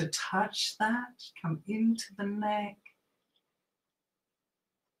in to touch that, come into the neck.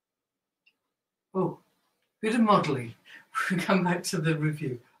 Oh, bit of modeling. We'll come back to the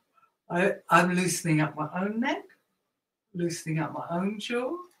review. I'm loosening up my own neck, loosening up my own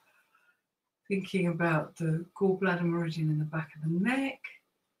jaw, thinking about the gallbladder meridian in the back of the neck,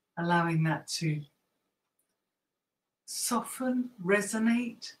 allowing that to soften,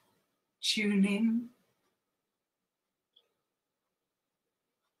 resonate, tune in.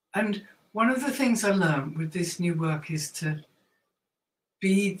 And one of the things I learned with this new work is to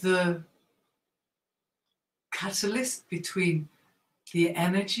be the catalyst between the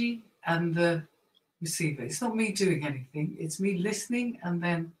energy and the receiver. It's not me doing anything, it's me listening and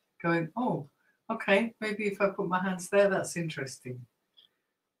then going, oh, okay, maybe if I put my hands there, that's interesting.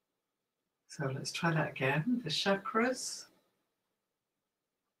 So let's try that again. The chakras.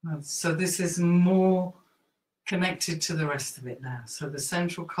 So this is more connected to the rest of it now. So the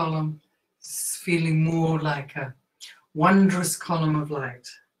central column is feeling more like a wondrous column of light.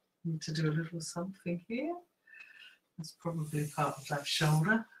 Need to do a little something here. That's probably part of that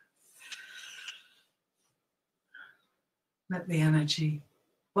shoulder. Let the energy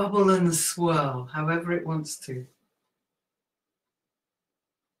bubble and swirl, however it wants to.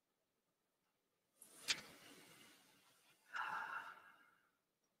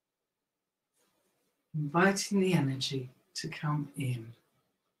 Inviting the energy to come in.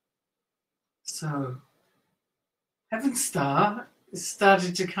 So, Heaven Star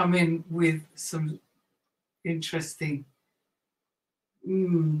started to come in with some interesting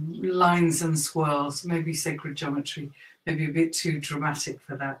lines and swirls, maybe sacred geometry, maybe a bit too dramatic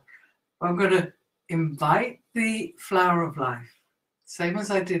for that. I'm going to invite the flower of life, same as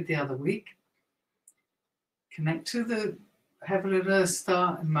I did the other week. Connect to the Heaven and Earth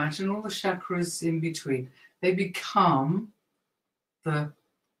Star, imagine all the chakras in between. They become the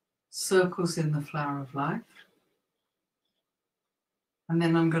circles in the flower of life. And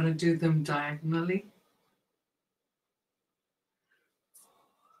then I'm going to do them diagonally.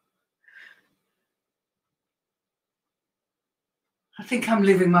 I think I'm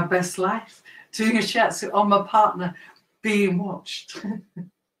living my best life, doing a shiatsu on my partner, being watched.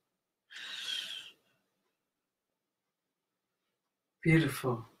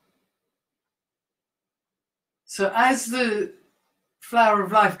 Beautiful. So as the flower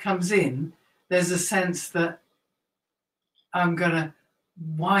of life comes in, there's a sense that I'm going to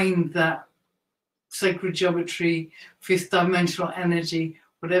wind that sacred geometry, fifth dimensional energy,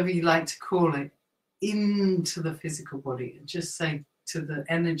 whatever you like to call it, into the physical body and just say to the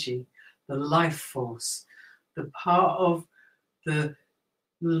energy, the life force, the part of the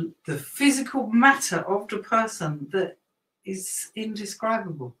physical matter of the person that is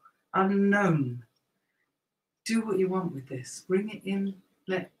indescribable, unknown. Do what you want with this. Bring it in.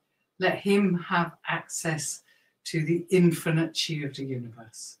 Let him have access to the infinite chi of the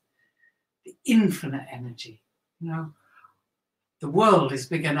universe, the infinite energy. You know, the world is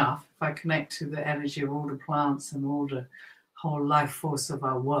big enough. If I connect to the energy of all the plants and all the whole life force of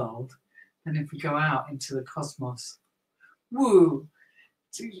our world, And if we go out into the cosmos, woo,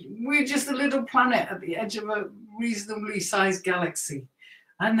 we're just a little planet at the edge of a reasonably sized galaxy.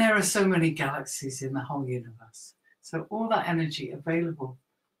 And there are so many galaxies in the whole universe. So all that energy available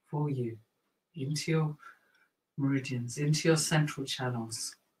for you into your meridians, into your central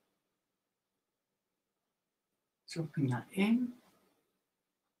channels. Dropping that in.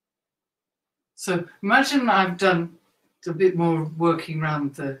 So imagine I've done a bit more working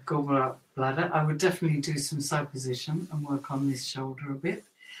around the gallbladder. I would definitely do some side position and work on this shoulder a bit.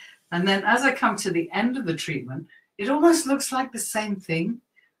 And then as I come to the end of the treatment, it almost looks like the same thing.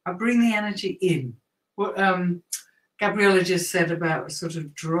 I bring the energy in. What Gabriella just said about sort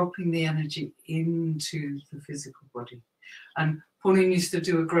of dropping the energy into the physical body. And Pauline used to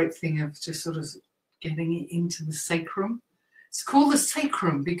do a great thing of just sort of getting it into the sacrum. It's called the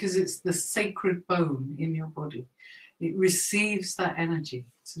sacrum because it's the sacred bone in your body. It receives that energy.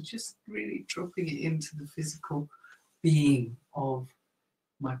 So just really dropping it into the physical being of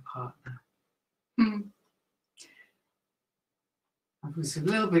my partner. I was a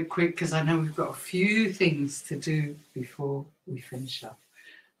little bit quick because I know we've got a few things to do before we finish up.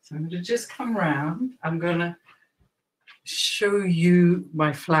 So I'm going to just come round. I'm going to show you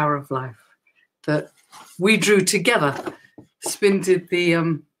my flower of life that we drew together. Spin did the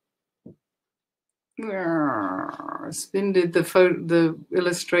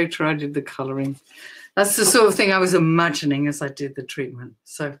illustrator, I did the colouring. That's the sort of thing I was imagining as I did the treatment.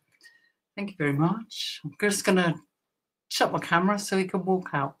 So thank you very much. I'm just going to shut my camera so he can walk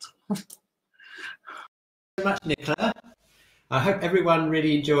out. Thank you very much, Nicola. I hope everyone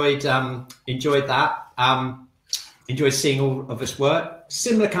really enjoyed that. Enjoyed seeing all of us work.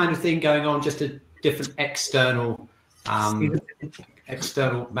 Similar kind of thing going on, just a different external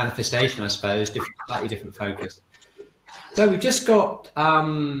manifestation, I suppose, slightly different focus. So we've just got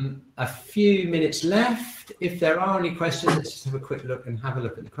a few minutes left. If there are any questions, let's just have a quick look and have a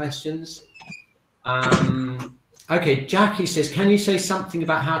look at the questions. Okay, Jackie says, can you say something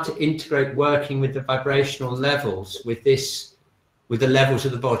about how to integrate working with the vibrational levels with the levels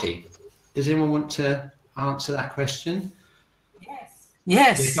of the body? Does anyone want to answer that question? Yes.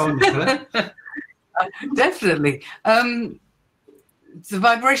 Yes. Go on, Nicola. Definitely. The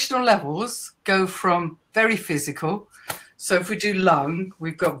vibrational levels go from very physical. So if we do lung,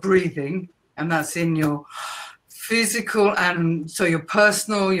 we've got breathing, and that's in your physical, and so your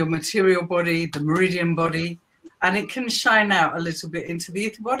personal, your material body, the meridian body, and it can shine out a little bit into the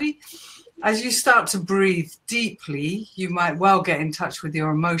ether body. As you start to breathe deeply, you might well get in touch with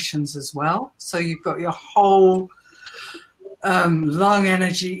your emotions as well. So you've got your whole lung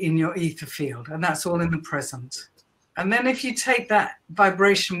energy in your ether field, and that's all in the present. And then if you take that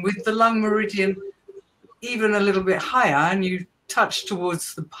vibration with the lung meridian even a little bit higher and you touch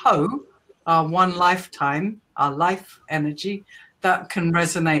towards the Po, our one lifetime, our life energy, that can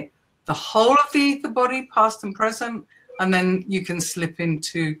resonate the whole of the ether body, past and present, and then you can slip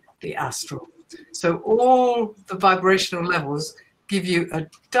into the astral. So all the vibrational levels give you a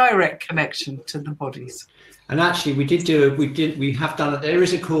direct connection to the bodies. And actually, we have done, there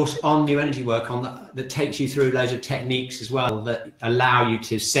is a course on new energy work that takes you through loads of techniques as well that allow you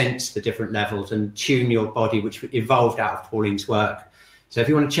to sense the different levels and tune your body, which evolved out of Pauline's work. So if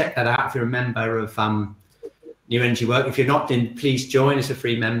you want to check that out, if you're a member of New Energy Work, if you're not, then please join as a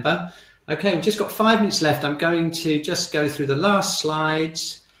free member. Okay, we've just got 5 minutes left. I'm going to just go through the last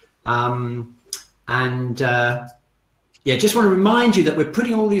slides. Yeah, just want to remind you that we're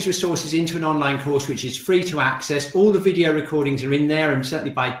putting all these resources into an online course, which is free to access. All the video recordings are in there, and certainly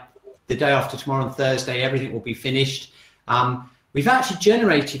by the day after tomorrow on Thursday, everything will be finished. We've actually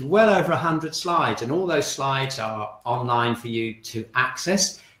generated well over 100 slides, and all those slides are online for you to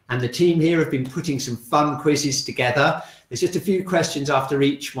access. And the team here have been putting some fun quizzes together. There's just a few questions after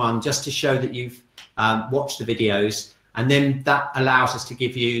each one, just to show that you've watched the videos. And then that allows us to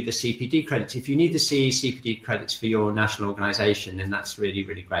give you the CPD credits. If you need the CPD credits for your national organisation, then that's really,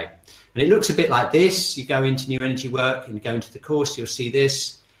 really great. And it looks a bit like this. You go into New Energy Work and go into the course, you'll see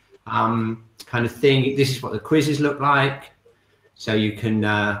this kind of thing. This is what the quizzes look like. So you can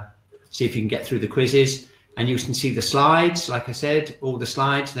see if you can get through the quizzes. And you can see the slides, like I said, all the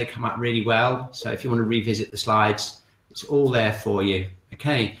slides, they come up really well. So if you want to revisit the slides, it's all there for you.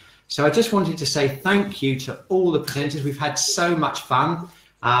 Okay. So I just wanted to say thank you to all the presenters. We've had so much fun.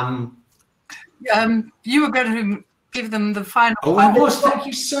 You were going to give them the final. Oh, I was. Thank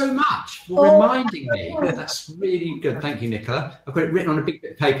you so much for reminding me. That's really good. Thank you, Nicola. I've got it written on a big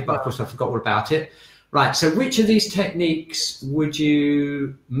bit of paper, but of course I forgot all about it. Right, so which of these techniques would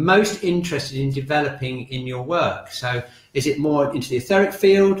you most interested in developing in your work? So is it more into the etheric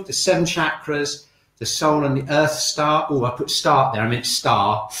field, the 7 chakras, the soul and the earth star? Oh, I put start there, I meant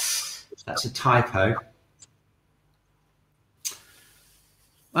star. That's a typo.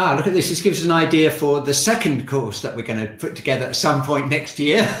 Wow, look at this. This gives us an idea for the second course that we're going to put together at some point next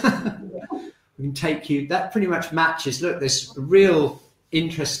year. We can take you, that pretty much matches. Look, there's a real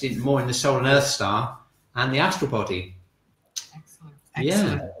interest in more in the soul and earth star and the astral body. Excellent.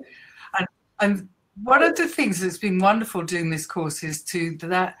 Excellent. Yeah. And one of the things that's been wonderful doing this course is doing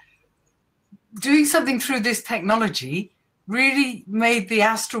something through this technology really made the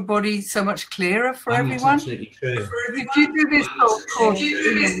astral body so much clearer for everyone. That's absolutely true. If you do this whole course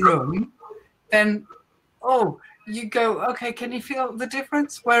in a room, then, you go, okay, can you feel the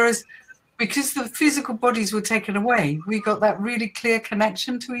difference? Whereas, because the physical bodies were taken away, we got that really clear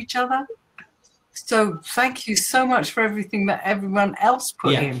connection to each other. So thank you so much for everything that everyone else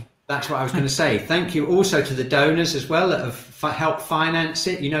put in. That's what I was going to say. Thank you also to the donors as well that have helped finance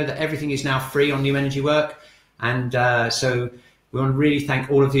it. You know that everything is now free on New Energy Work. And so we want to really thank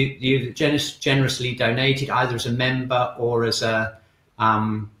all of you that generously donated, either as a member or as a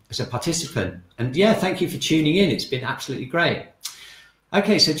participant. And yeah, thank you for tuning in. It's been absolutely great.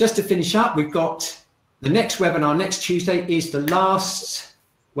 Okay, so just to finish up, we've got the next webinar next Tuesday is the last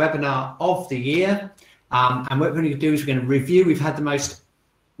webinar of the year. And what we're going to do is we're going to review. We've had the most,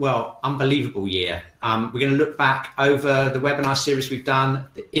 unbelievable year. We're going to look back over the webinar series we've done,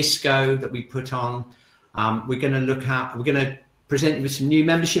 the ISCO that we put on. We're going to present you with some new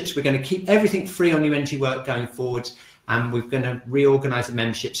memberships. We're going to keep everything free on New Energy Work going forward. And we're going to reorganize the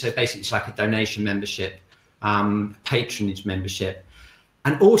membership. So basically it's like a donation membership, patronage membership.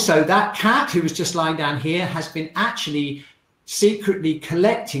 And also that cat who was just lying down here has been actually secretly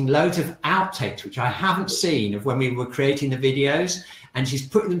collecting loads of outtakes, which I haven't seen, of when we were creating the videos. And she's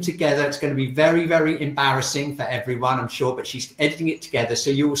putting them together. It's going to be very, very embarrassing for everyone, I'm sure, but she's editing it together.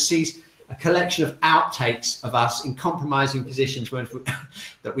 So you will see a collection of outtakes of us in compromising positions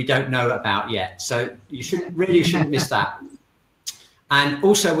that we don't know about yet. So you shouldn't miss that. And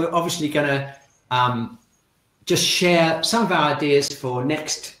also we're obviously going to just share some of our ideas for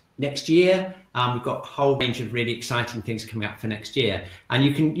next year. We've got a whole range of really exciting things coming up for next year. And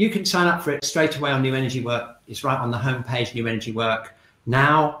you can sign up for it straight away on New Energy Work. It's right on the homepage, New Energy Work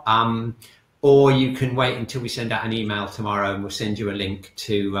now. Or you can wait until we send out an email tomorrow and we'll send you a link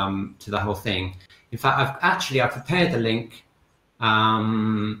to the whole thing. In fact, I've prepared the link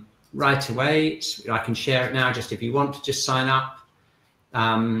right away. I can share it now. Just if you want to just sign up,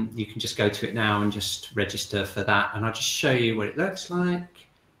 you can just go to it now and just register for that. And I'll just show you what it looks like.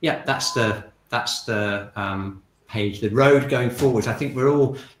 Yeah, that's the page, the road going forward. I think we're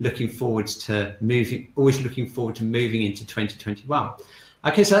all looking forward to moving into 2021.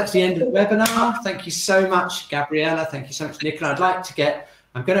 Okay, so that's the end of the webinar. Thank you so much, Gabriella. Thank you so much, Nicola.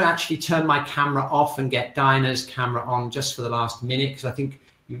 I'm going to actually turn my camera off and get Dinah's camera on just for the last minute, because I think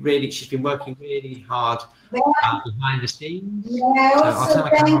she's been working really hard behind the scenes. May I also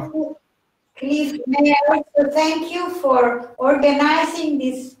thank you, Cliff, may I also thank you for organizing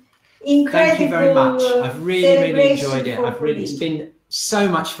this incredible. Thank you very much. I've really enjoyed it. It's been so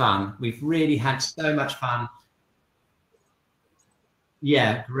much fun. We've really had so much fun.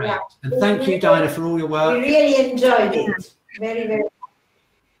 Yeah, great. Yeah. And thank you, Dinah, for all your work. We really enjoyed it. Very, very.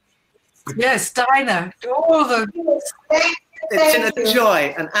 Yes, Dinah. It's been a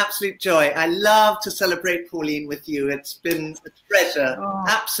joy, an absolute joy. I love to celebrate Pauline with you. It's been a treasure,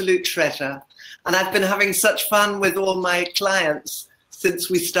 absolute treasure. And I've been having such fun with all my clients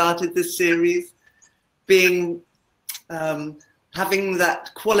since we started this series, having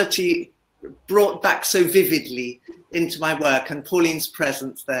that quality brought back so vividly into my work, and Pauline's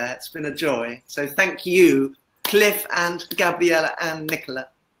presence there. It's been a joy. So thank you, Cliff and Gabriella and Nicola.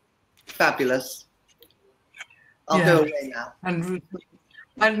 Fabulous. I'll go away now.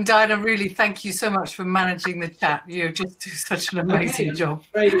 And Dinah, really thank you so much for managing the chat. You just do such an amazing job.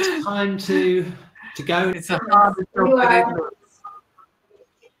 Great. It's time to go. It's a hard job.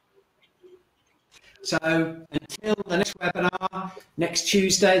 So until the next webinar, next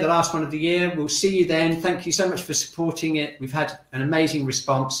Tuesday, the last one of the year, we'll see you then. Thank you so much for supporting it. We've had an amazing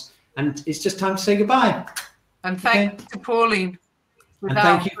response, and it's just time to say goodbye. And thank you to Pauline. And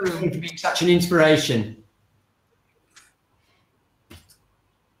thank you for being such an inspiration.